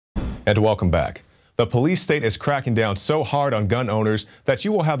And welcome back. The police state is cracking down so hard on gun owners that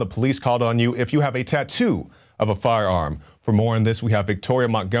you will have the police called on you if you have a tattoo of a firearm. For more on this, we have Victoria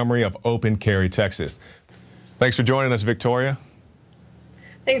Montgomery of Open Carry, Texas. Thanks for joining us, Victoria.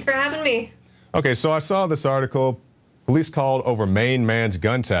 Thanks for having me. Okay, so I saw this article, police called over Maine man's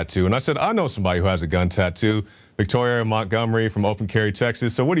gun tattoo, and I said, I know somebody who has a gun tattoo. Victoria Montgomery from Open Carry,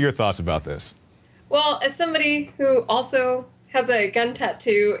 Texas. So what are your thoughts about this? Well, as somebody who also has a gun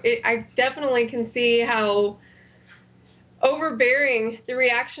tattoo, I definitely can see how overbearing the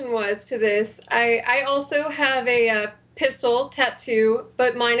reaction was to this. I also have a pistol tattoo,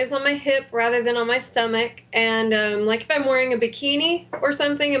 but mine is on my hip rather than on my stomach. And like if I'm wearing a bikini or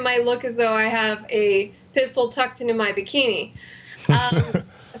something, it might look as though I have a pistol tucked into my bikini.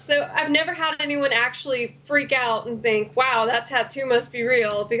 So I've never had anyone actually freak out and think, wow, that tattoo must be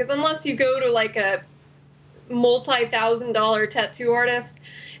real. Because unless you go to like a multi-$1,000 tattoo artist,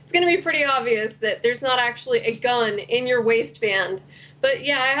 it's going to be pretty obvious that there's not actually a gun in your waistband. But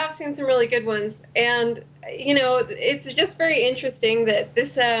yeah, I have seen some really good ones. And, you know, it's just very interesting that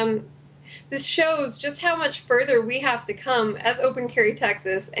this shows just how much further we have to come as Open Carry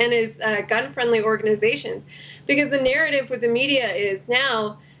Texas and as gun-friendly organizations. Because the narrative with the media is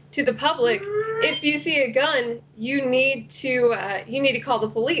now to the public, if you see a gun, you need to call the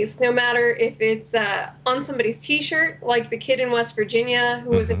police, no matter if it's on somebody's T-shirt, like the kid in West Virginia who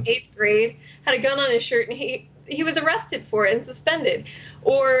was in 8th grade, had a gun on his shirt and he was arrested for it and suspended,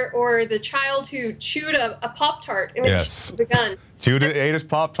 or the child who chewed a Pop-Tart and Yes. the gun. Ate his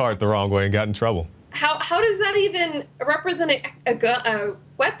Pop-Tart the wrong way and got in trouble. How does that even represent a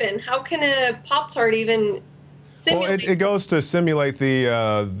weapon? How can a Pop-Tart even simulate? Well, it goes to simulate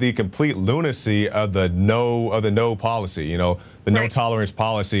the complete lunacy of the no policy. You know, the no tolerance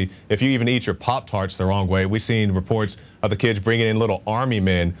policy. If you even eat your Pop-Tarts the wrong way, we've seen reports of the kids bringing in little army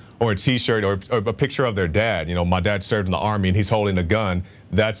men or a T-shirt or a picture of their dad. You know, my dad served in the army and he's holding a gun.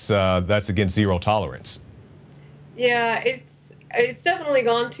 That's against zero tolerance. Yeah, it's definitely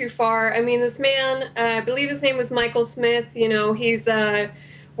gone too far. I mean, this man, I believe his name was Michael Smith. You know, he's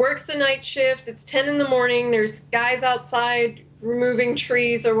works the night shift. It's 10 in the morning. There's guys outside removing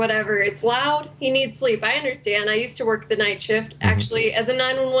trees or whatever. It's loud. He needs sleep. I understand. I used to work the night shift, actually, as a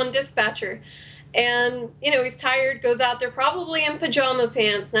 911 dispatcher. And, you know, he's tired, goes out there probably in pajama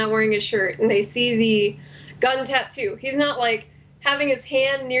pants, not wearing a shirt, and they see the gun tattoo. He's not, like, having his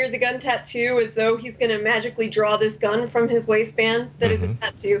hand near the gun tattoo as though he's going to magically draw this gun from his waistband that is a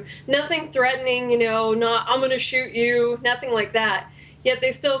tattoo. Nothing threatening, you know, not, I'm going to shoot you, nothing like that. Yet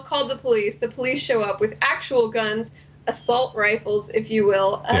they still called the police. The police show up with actual guns, assault rifles, if you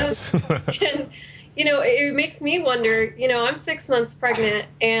will. Yes. And, you know, it makes me wonder, you know, I'm 6 months pregnant,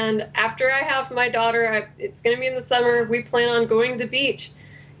 and after I have my daughter, it's going to be in the summer, we plan on going to the beach.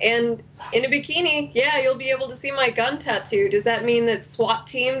 And in a bikini, yeah, you'll be able to see my gun tattoo. Does that mean that SWAT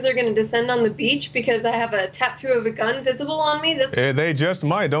teams are going to descend on the beach because I have a tattoo of a gun visible on me? They just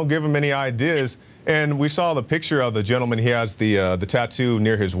might. Don't give them any ideas. And we saw the picture of the gentleman. He has the tattoo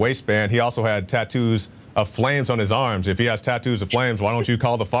near his waistband. He also had tattoos of flames on his arms. If he has tattoos of flames, why don't you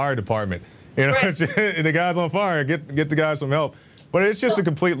call the fire department? You know, the guy's on fire. Get the guy some help. But it's just a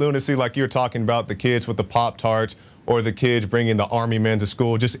complete lunacy, like you're talking about, the kids with the Pop-Tarts or the kids bringing the army men to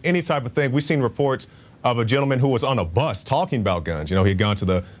school, just any type of thing. We've seen reports of a gentleman who was on a bus talking about guns. You know, he'd gone to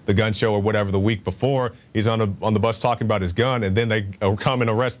the gun show or whatever the week before. He's on the bus talking about his gun, and then they come and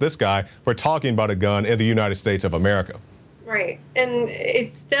arrest this guy for talking about a gun in the United States of America. Right. And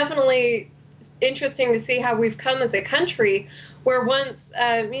it's definitely interesting to see how we've come as a country where once,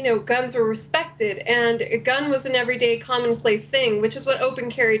 you know, guns were respected and a gun was an everyday commonplace thing, which is what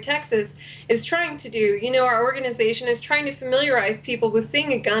Open Carry Texas is trying to do. You know, our organization is trying to familiarize people with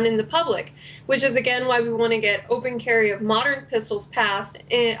seeing a gun in the public, which is, again, why we want to get open carry of modern pistols passed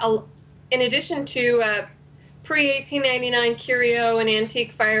in addition to pre-1899 curio and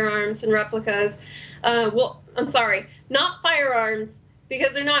antique firearms and replicas. Well, I'm sorry, not firearms,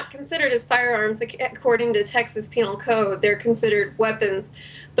 because they're not considered as firearms according to Texas Penal Code. They're considered weapons.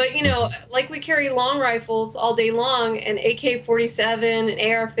 But, you know, like we carry long rifles all day long, and AK-47 and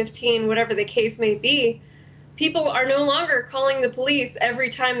AR-15, whatever the case may be, people are no longer calling the police every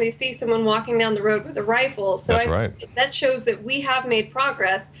time they see someone walking down the road with a rifle. So that shows that we have made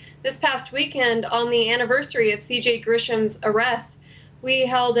progress. This past weekend, on the anniversary of C.J. Grisham's arrest, we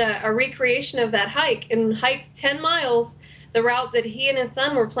held a recreation of that hike and hiked 10 miles, the route that he and his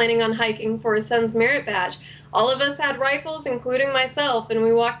son were planning on hiking for his son's merit badge. All of us had rifles, including myself, and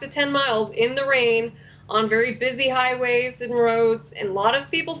we walked the 10 miles in the rain on very busy highways and roads, and a lot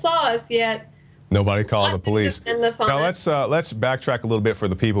of people saw us, yet Nobody called the police. Now let's backtrack a little bit for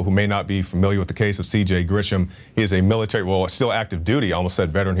the people who may not be familiar with the case of C.J. Grisham. He is a military, well, still active duty. I almost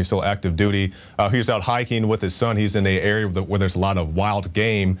said veteran. He's still active duty. He was out hiking with his son. He's in an area where there's a lot of wild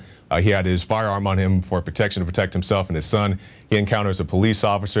game. He had his firearm on him for protection to protect himself and his son. He encounters a police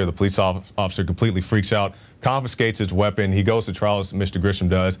officer. The police officer completely freaks out, confiscates his weapon. He goes to trial, as Mr. Grisham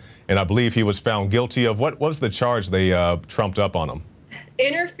does, and I believe he was found guilty of what was the charge they trumped up on him?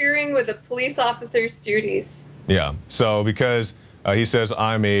 Interfering with a police officer's duties. Yeah. So because he says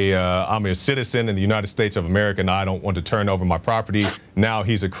I'm a citizen in the United States of America and I don't want to turn over my property. Now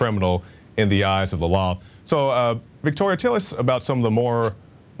he's a criminal in the eyes of the law. So Victoria, tell us about some of the more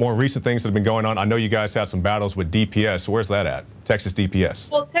recent things that have been going on. I know you guys had some battles with DPS. Where's that at? Texas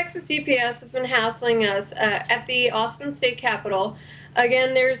DPS. Well, Texas DPS has been hassling us at the Austin State Capitol.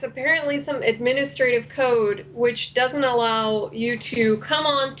 Again, there's apparently some administrative code which doesn't allow you to come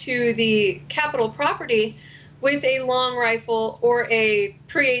onto the Capitol property with a long rifle or a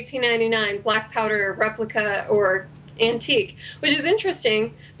pre-1899 black powder replica or antique, which is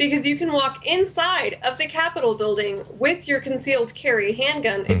interesting because you can walk inside of the Capitol building with your concealed carry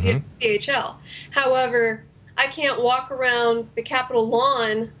handgun if you have CHL. However, I can't walk around the Capitol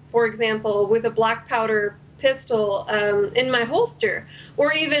lawn, for example, with a black powder pistol in my holster,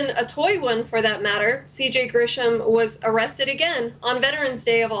 or even a toy one for that matter. C.J. Grisham was arrested again on Veterans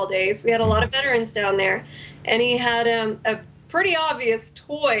Day of all days. We had a lot of veterans down there, and he had a pretty obvious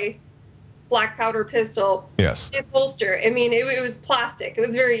toy black powder pistol in his holster. I mean, it was plastic. It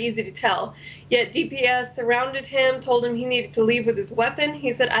was very easy to tell. Yet DPS surrounded him, told him he needed to leave with his weapon.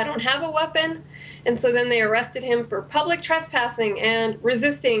 He said, "I don't have a weapon." And so then they arrested him for public trespassing and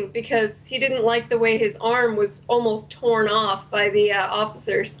resisting because he didn't like the way his arm was almost torn off by the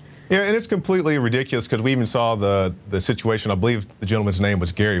officers. Yeah, and it's completely ridiculous because we even saw the situation. I believe the gentleman's name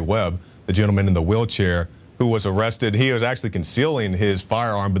was Gary Webb, the gentleman in the wheelchair who was arrested. He was actually concealing his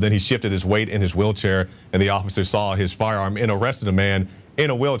firearm, but then he shifted his weight in his wheelchair, and the officer saw his firearm and arrested a man in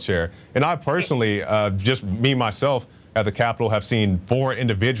a wheelchair. And I personally, just me, myself, at the Capitol have seen 4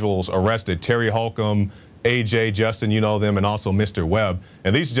 individuals arrested: Terry Holcomb, AJ, Justin, you know them, and also Mr. Webb.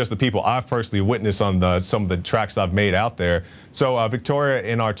 And these are just the people I've personally witnessed on some of the tracks I've made out there. So Victoria,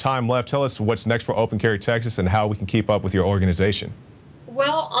 in our time left, tell us what's next for Open Carry Texas and how we can keep up with your organization.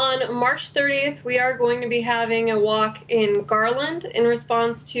 Well, on March 30th, we are going to be having a walk in Garland in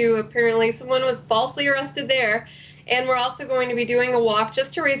response to apparently someone was falsely arrested there. And we're also going to be doing a walk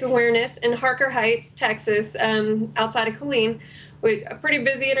just to raise awareness in Harker Heights, Texas, outside of Killeen, with a pretty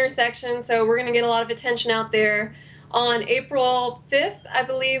busy intersection. So we're going to get a lot of attention out there. On April 5th, I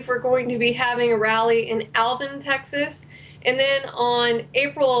believe we're going to be having a rally in Alvin, Texas. And then on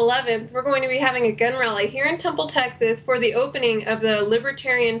April 11th, we're going to be having a gun rally here in Temple, Texas for the opening of the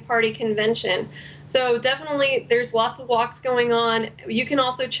Libertarian Party Convention. So definitely there's lots of walks going on. You can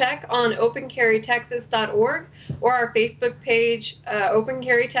also check on opencarrytexas.org or our Facebook page, Open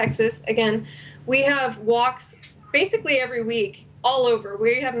Carry Texas. Again, we have walks basically every week all over.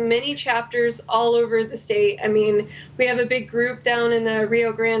 We have many chapters all over the state. I mean, we have a big group down in the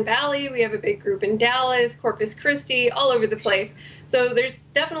Rio Grande Valley. We have a big group in Dallas, Corpus Christi, all over the place. So there's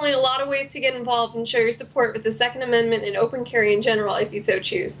definitely a lot of ways to get involved and show your support with the Second Amendment and open carry in general, if you so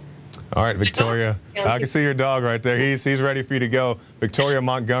choose. All right, Victoria, I can see your dog right there. He's ready for you to go. Victoria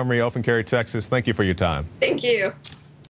Montgomery, Open Carry Texas, thank you for your time. Thank you.